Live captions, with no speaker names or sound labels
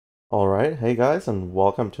Alright, hey guys, and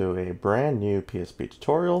welcome to a brand new PSP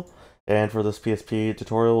tutorial. And for this PSP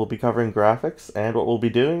tutorial, we'll be covering graphics, and what we'll be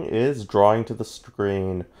doing is drawing to the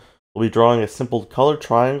screen. We'll be drawing a simple colored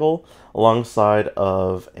triangle alongside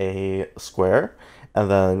of a square, and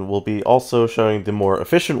then we'll be also showing the more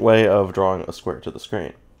efficient way of drawing a square to the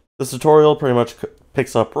screen. This tutorial pretty much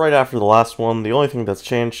picks up right after the last one. The only thing that's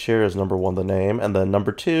changed here is number one, the name, and then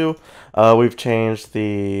number two, we've changed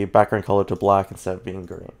the background color to black instead of being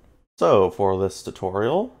green. So, for this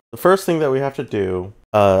tutorial, the first thing that we have to do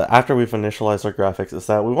after we've initialized our graphics is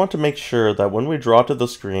that we want to make sure that when we draw to the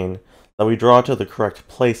screen, that we draw to the correct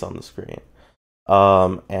place on the screen.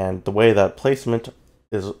 And the way that placement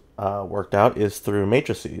is worked out is through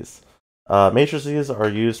matrices. Matrices are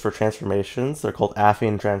used for transformations. They're called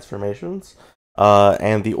affine transformations,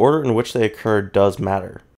 and the order in which they occur does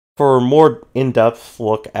matter. For a more in-depth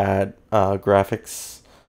look at graphics,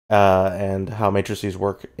 and how matrices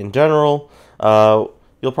work in general,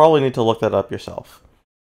 you'll probably need to look that up yourself.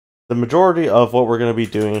 The majority of what we're going to be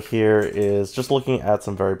doing here is just looking at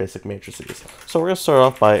some very basic matrices. So we're going to start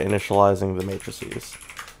off by initializing the matrices.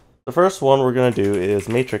 The first one we're going to do is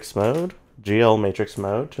matrix mode, GL matrix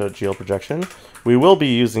mode to GL projection. We will be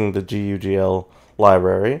using the GUGL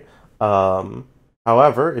library.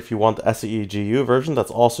 However, if you want the sceGu version,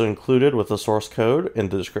 that's also included with the source code in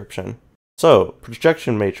the description. So,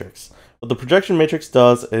 projection matrix. What the projection matrix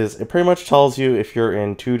does is it pretty much tells you if you're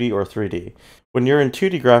in 2D or 3D. When you're in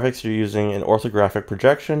 2D graphics, you're using an orthographic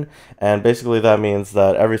projection, and basically that means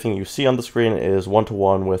that everything you see on the screen is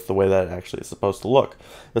one-to-one with the way that it actually is supposed to look.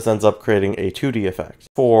 This ends up creating a 2D effect.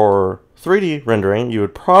 For 3D rendering, you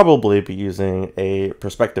would probably be using a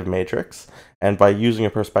perspective matrix, and by using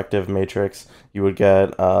a perspective matrix, you would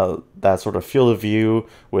get that sort of field of view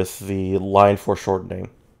with the line foreshortening.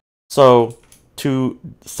 So, to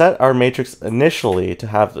set our matrix initially to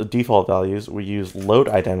have the default values, we use load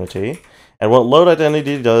identity. And what load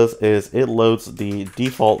identity does is it loads the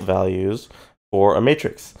default values for a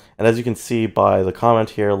matrix. And as you can see by the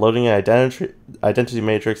comment here, loading an identity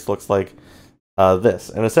matrix looks like this.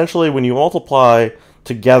 And essentially, when you multiply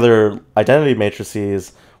together identity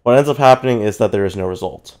matrices, what ends up happening is that there is no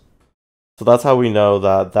result. So that's how we know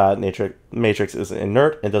that that matrix is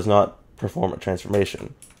inert and does not perform a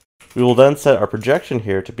transformation. We will then set our projection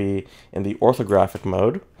here to be in the orthographic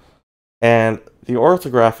mode. And the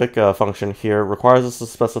orthographic function here requires us to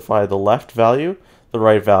specify the left value, the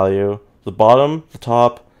right value, the bottom, the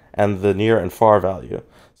top, and the near and far value.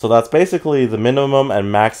 So that's basically the minimum and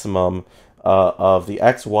maximum of the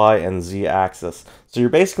X, Y, and Z axis. So you're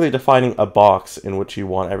basically defining a box in which you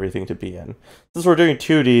want everything to be in. Since we're doing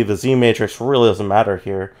 2D, the Z matrix really doesn't matter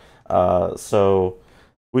here. So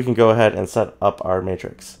we can go ahead and set up our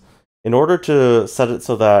matrix. In order to set it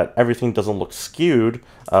so that everything doesn't look skewed,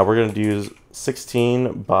 we're going to use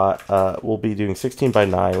 16 by, we'll be doing 16 by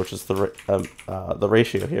 9, which is the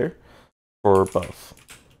ratio here for both,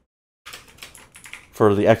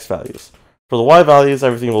 for the X values. For the Y values,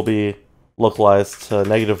 everything will be localized to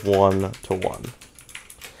 -1 to 1.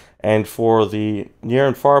 And for the near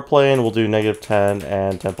and far plane, we'll do -10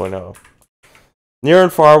 and 10.0. Near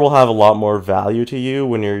and far will have a lot more value to you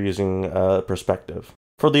when you're using perspective.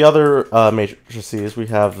 For the other matrices, we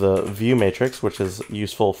have the view matrix, which is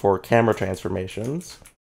useful for camera transformations.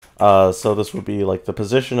 So this would be like the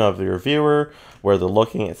position of your viewer, where they're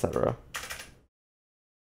looking, etc.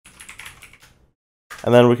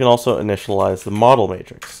 And then we can also initialize the model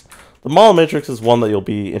matrix. The model matrix is one that you'll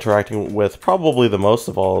be interacting with probably the most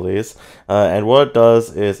of all of these, and what it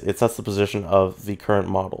does is it sets the position of the current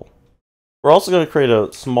model. We're also going to create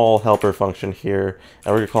a small helper function here,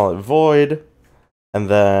 and we're going to call it void. And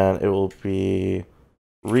then it will be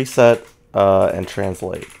reset and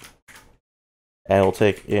translate. And we'll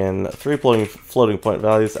take in 3 floating point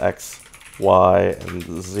values, X, Y,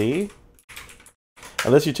 and Z.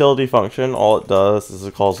 And this utility function, all it does is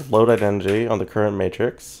it calls load identity on the current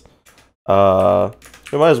matrix. We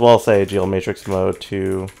might as well say GL matrix mode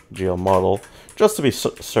to GL model, just to be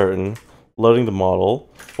certain. Loading the model.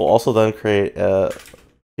 We'll also then create a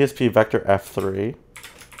PSP vector F3.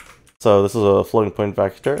 So this is a floating point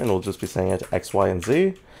vector, and we'll just be saying it to X, Y, and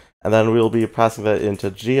Z. And then we'll be passing that into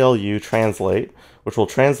GLU translate, which will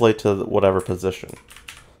translate to whatever position.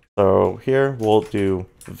 So here we'll do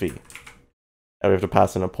V. And we have to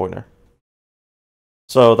pass in a pointer.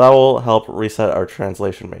 So that will help reset our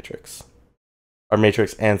translation matrix. Our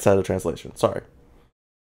matrix and set a translation, sorry.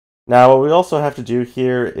 Now what we also have to do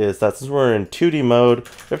here is that since we're in 2D mode,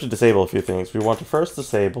 we have to disable a few things. We want to first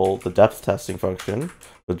disable the depth testing function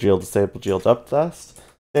with GL disable GL depth test.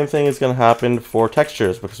 Same thing is going to happen for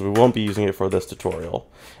textures because we won't be using it for this tutorial.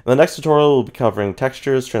 In the next tutorial, we'll be covering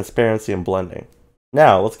textures, transparency, and blending.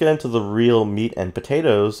 Now, let's get into the real meat and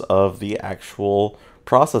potatoes of the actual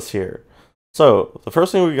process here. So, the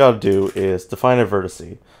first thing we got to do is define a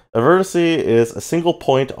vertice. A vertice is a single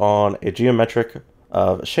point on a geometric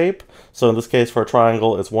shape. So in this case, for a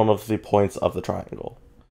triangle, it's one of the points of the triangle.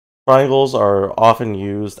 Triangles are often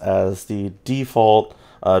used as the default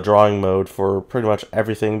drawing mode for pretty much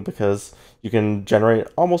everything because you can generate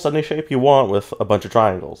almost any shape you want with a bunch of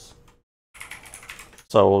triangles.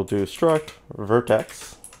 So we'll do struct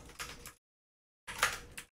vertex,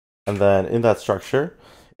 and then in that structure,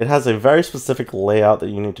 it has a very specific layout that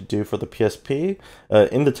you need to do for the PSP.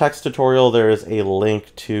 In the text tutorial, there is a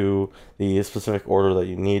link to the specific order that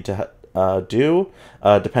you need to do,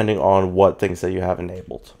 depending on what things that you have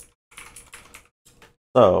enabled.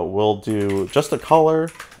 So we'll do just a color,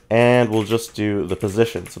 and we'll just do the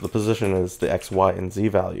position. So the position is the X, Y, and Z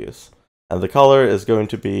values. And the color is going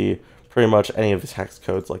to be pretty much any of the text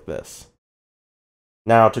codes like this.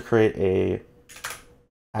 Now to create a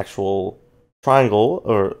actual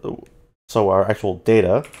triangle, so our actual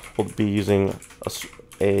data, we'll be using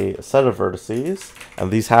a set of vertices,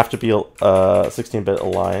 and these have to be 16-bit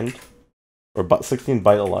aligned, or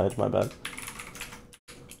 16-byte aligned, my bad,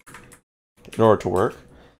 in order to work.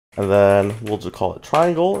 And then we'll just call it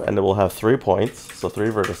triangle, and it will have 3 points, so 3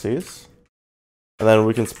 vertices. And then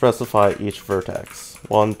we can specify each vertex,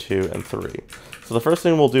 1, 2, and 3. So the first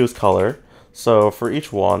thing we'll do is color. So for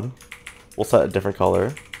each one, we'll set a different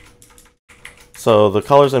color. So the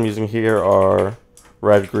colors I'm using here are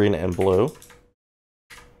red, green, and blue.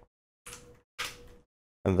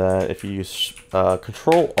 And then if you use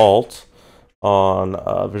Control-Alt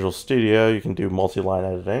on Visual Studio, you can do multi-line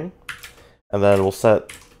editing. And then we'll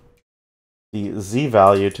set the Z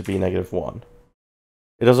value to be -1.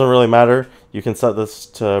 It doesn't really matter. You can set this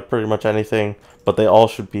to pretty much anything, but they all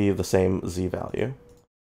should be the same Z value.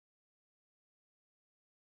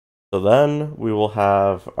 So then we will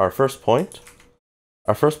have our first point.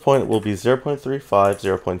 Our first point will be 0.35,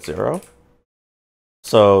 0.0.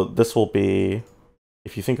 So this will be,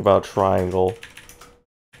 if you think about a triangle,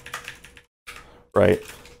 right,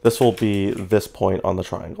 this will be this point on the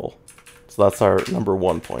triangle. So that's our number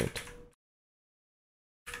 1 point.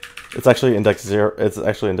 It's actually index 0,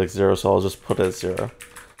 so I'll just put it as 0.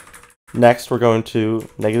 Next, we're going to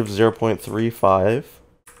 -0.35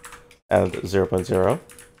 and 0.0.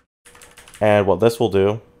 And what this will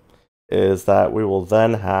do is that we will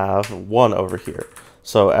then have 1 over here.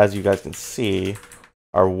 So as you guys can see,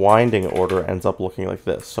 our winding order ends up looking like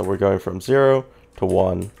this. So we're going from 0 to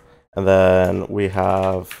 1, and then we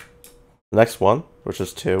have the next one, which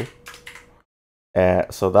is 2.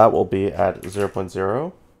 And so that will be at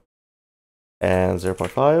 0.0 and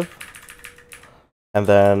 0.5. And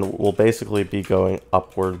then we'll basically be going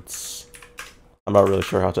upwards. I'm not really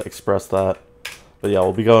sure how to express that. But yeah,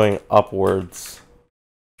 we'll be going upwards.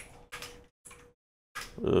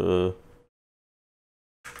 To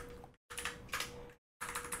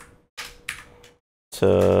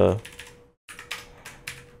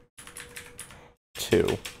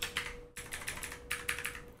 2.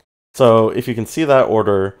 So if you can see that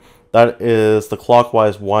order, that is the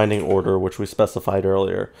clockwise winding order which we specified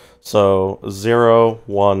earlier. So 0,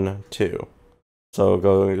 1, 2. So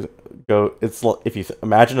go. It's if you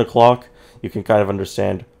imagine a clock, you can kind of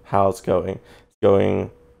understand how it's going. It's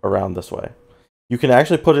going around this way. You can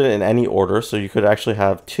actually put it in any order, so you could actually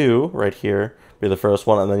have 2 right here be the first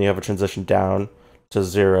one, and then you have a transition down to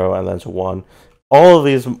 0 and then to 1. All of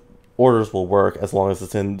these orders will work as long as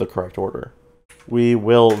it's in the correct order. We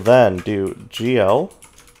will then do GL,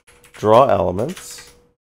 draw elements,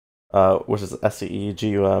 which is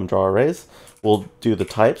sceGum, draw arrays. We'll do the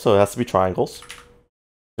type, so it has to be triangles,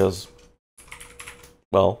 because,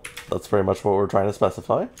 well, that's pretty much what we're trying to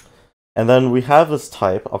specify. And then we have this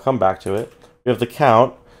type, I'll come back to it. We have the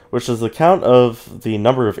count, which is the count of the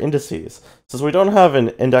number of indices. Since we don't have an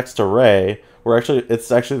indexed array,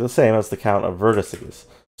 it's actually the same as the count of vertices.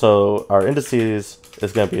 So our indices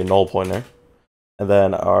is going to be a null pointer. And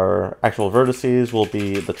then our actual vertices will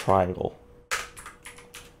be the triangle.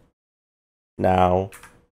 Now,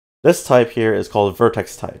 this type here is called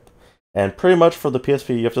vertex type. And pretty much for the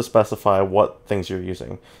PSP, you have to specify what things you're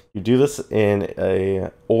using. You do this in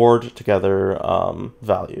a ORed together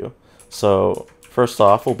value. So first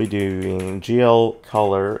off, we'll be doing GL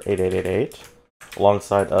color 8888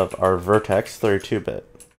 alongside of our vertex 32-bit.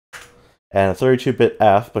 And 32-bit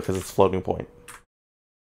F because it's floating point.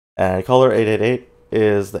 And color 888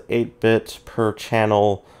 is the 8-bit per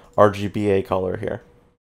channel RGBA color here.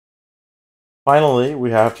 Finally,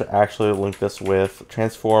 we have to actually link this with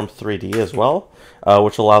Transform 3D as well,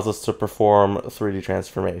 which allows us to perform 3D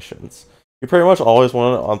transformations. You pretty much always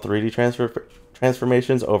want it on 3D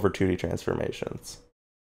transformations over 2D transformations.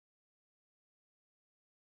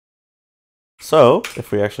 So,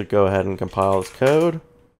 if we actually go ahead and compile this code,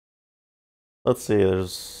 let's see,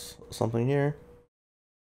 there's something here.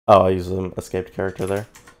 Oh, I used an escaped character there.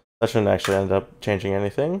 That shouldn't actually end up changing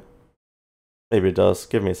anything. Maybe it does.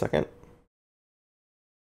 Give me a second.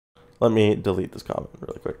 Let me delete this comment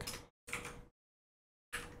really quick.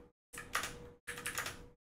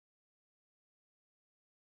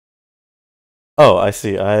 Oh, I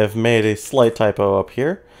see. I have made a slight typo up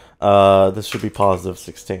here. This should be positive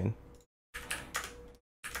 16.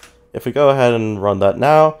 If we go ahead and run that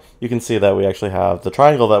now, you can see that we actually have the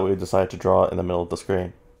triangle that we decided to draw in the middle of the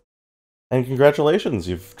screen. And congratulations,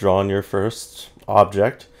 you've drawn your first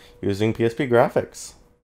object using PSP graphics.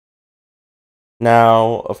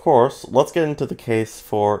 Now, of course, let's get into the case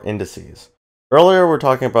for indices. Earlier, we were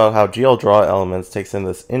talking about how GLDraw elements takes in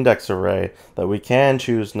this index array that we can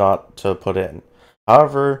choose not to put in.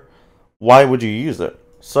 However, why would you use it?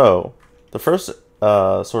 So, the first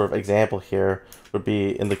sort of example here would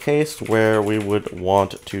be in the case where we would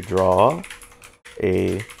want to draw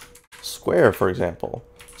a square, for example.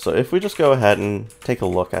 So if we just go ahead and take a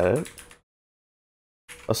look at it,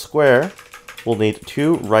 a square will need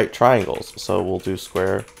 2 right triangles. So we'll do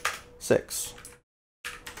square 6.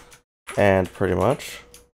 And pretty much,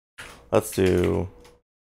 let's do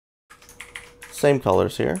same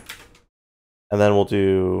colors here. And then we'll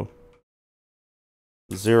do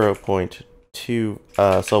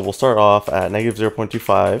 0.2, so we'll start off at negative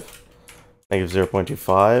 0.25, negative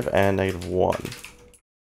 0.25, and negative 1.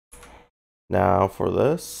 Now for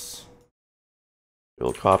this,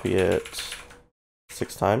 we'll copy it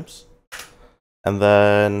 6 times. And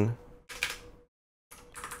then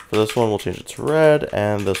for this one, we'll change it to red,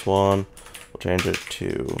 and this one, we'll change it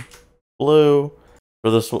to blue. For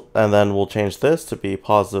this, and then we'll change this to be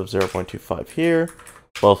positive 0.25 here.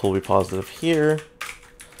 Both will be positive here.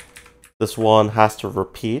 This one has to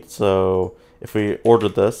repeat, so if we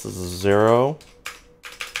ordered this is 0,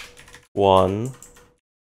 1,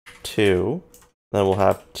 2, then we'll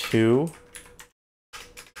have 2,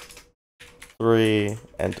 3,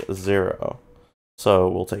 and 0. So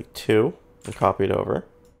we'll take 2 and copy it over.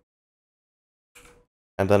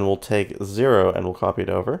 And then we'll take 0 and we'll copy it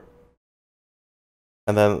over.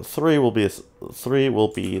 And then 3 will be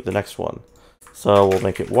the next one. So we'll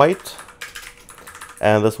make it white.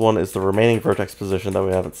 And this one is the remaining vertex position that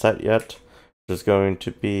we haven't set yet, which is going to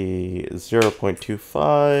be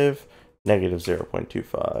 0.25, negative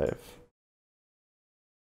 0.25.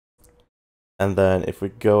 And then if we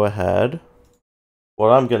go ahead, what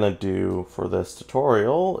I'm going to do for this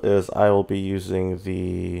tutorial is I will be using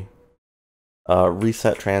the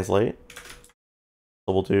reset translate.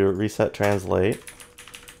 So we'll do reset translate.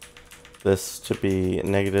 This to be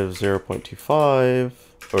negative 0.25.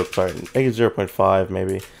 Or sorry, negative 0.5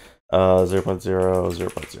 maybe, 0.0,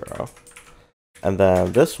 0.0. And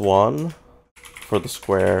then this one, for the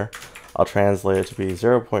square, I'll translate it to be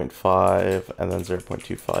 0.5 and then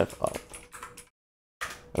 0.25 up.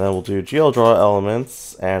 And then we'll do GLDraw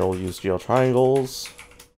elements, and we'll use GL triangles.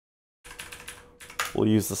 We'll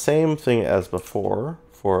use the same thing as before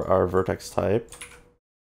for our vertex type.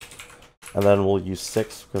 And then we'll use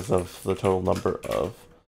 6 because of the total number of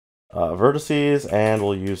vertices, and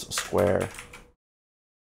we'll use square.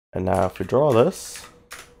 And now if we draw this,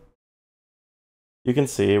 you can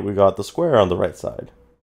see we got the square on the right side.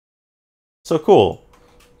 So cool.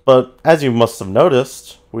 But as you must have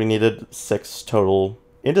noticed, we needed 6 total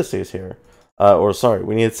indices here.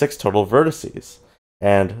 We needed 6 total vertices.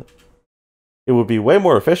 And it would be way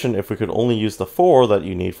more efficient if we could only use the 4 that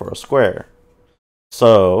you need for a square.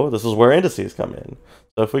 So this is where indices come in.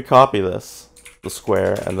 So if we copy this, the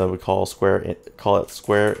square, and then we call it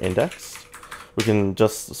square indexed, we can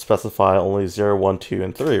just specify only 0, 1, 2,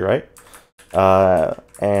 and 3, right?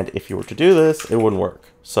 And if you were to do this, it wouldn't work.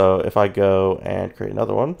 So if I go and create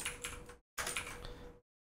another one,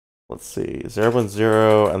 let's see,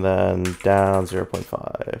 0.0 and then down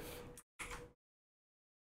 0.5.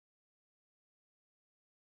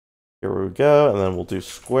 Here we go, and then we'll do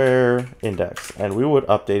square index, and we would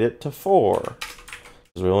update it to 4,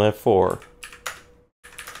 because we only have 4.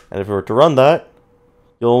 And if we were to run that,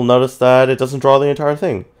 you'll notice that it doesn't draw the entire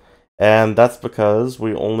thing. And that's because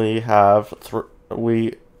we only have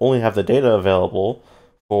the data available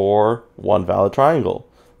for one valid triangle.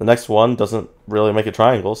 The next one doesn't really make a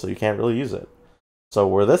triangle, so you can't really use it. So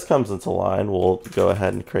where this comes into line, we'll go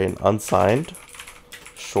ahead and create an unsigned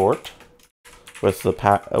short with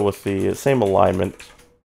the same alignment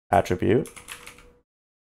attribute.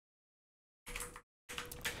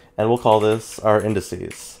 And we'll call this our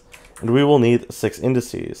indices. And we will need 6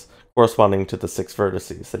 indices, corresponding to the 6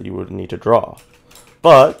 vertices that you would need to draw.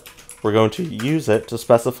 But we're going to use it to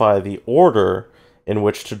specify the order in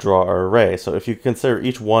which to draw our array. So if you consider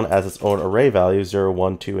each one as its own array value, 0,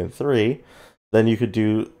 1, 2, and 3, then you could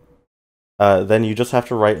do then you just have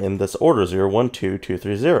to write in this order, 0, 1, 2, 2,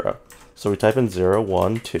 3, 0. So we type in 0,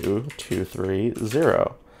 1, 2, 2, 3,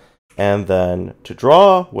 0. And then to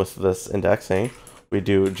draw with this indexing, we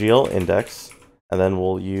do GL index, and then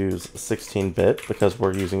we'll use 16-bit because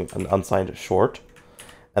we're using an unsigned short.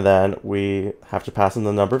 And then we have to pass in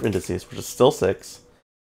the number of indices, which is still 6.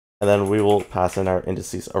 And then we will pass in our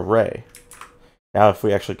indices array. Now if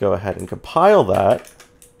we actually go ahead and compile that,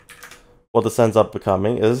 what this ends up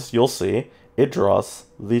becoming is, you'll see, it draws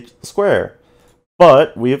the square.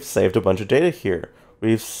 But we've saved a bunch of data here.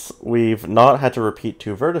 We've not had to repeat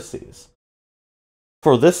 2 vertices.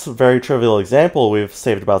 For this very trivial example, we've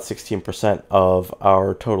saved about 16% of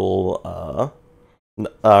our total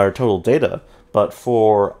data. But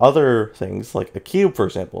for other things, like a cube, for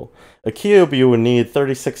example, a cube you would need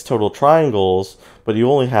 36 total triangles, but you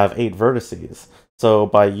only have 8 vertices. So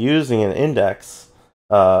by using an index,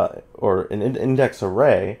 or an index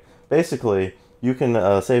array, basically you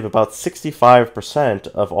can save about 65%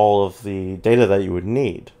 of all of the data that you would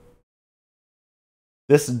need.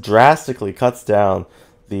 This drastically cuts down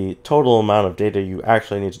the total amount of data you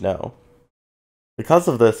actually need to know. Because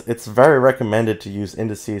of this, it's very recommended to use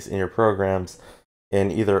indices in your programs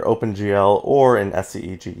in either OpenGL or in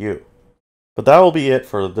sceGu. But that will be it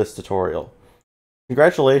for this tutorial.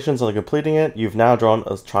 Congratulations on completing it. You've now drawn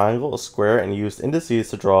a triangle, a square, and used indices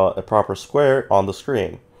to draw a proper square on the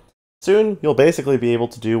screen. Soon, you'll basically be able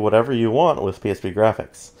to do whatever you want with PSP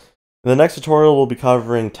graphics. In the next tutorial, we'll be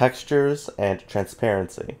covering textures and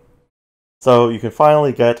transparency. So you can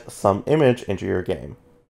finally get some image into your game.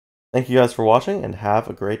 Thank you guys for watching, and have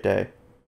a great day.